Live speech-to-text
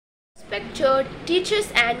Respected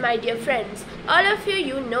teachers and my dear friends, all of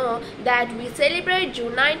you know that we celebrate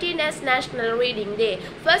June 19 as National Reading Day.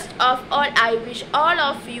 First of all, I wish all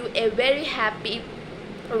of you a very happy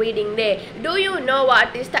Reading Day. Do you know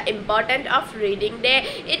what is the importance of Reading Day?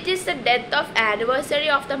 It is the death of anniversary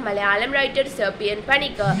of the Malayalam writer Sir P.N.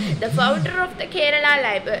 Panikkar, the founder of the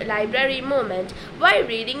Kerala Library movement. Why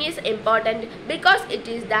reading is important? Because it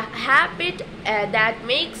is the habit that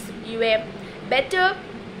makes you a better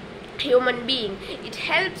human being. It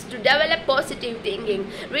helps to develop positive thinking.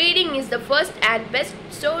 Reading is the first and best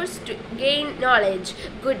source to gain knowledge.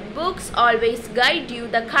 Good books always guide you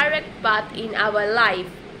the correct path in our life.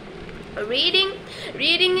 Reading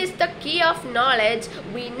is the key of knowledge.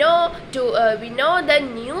 We know the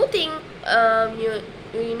new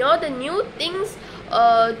things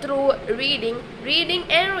through reading. Reading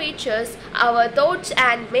enriches our thoughts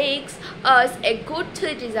and makes us a good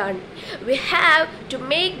citizen. We have to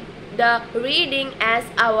make the reading as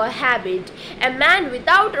our habit. A man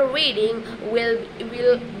without reading will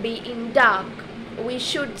be in dark. We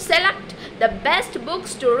should select the best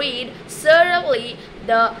books to read. Certainly,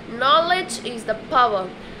 the knowledge is the power.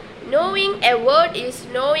 Knowing a word is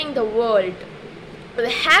knowing the world. We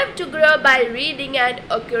have to grow by reading and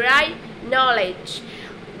acquire knowledge.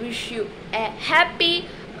 Wish you a happy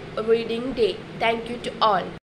reading day. Thank you to all.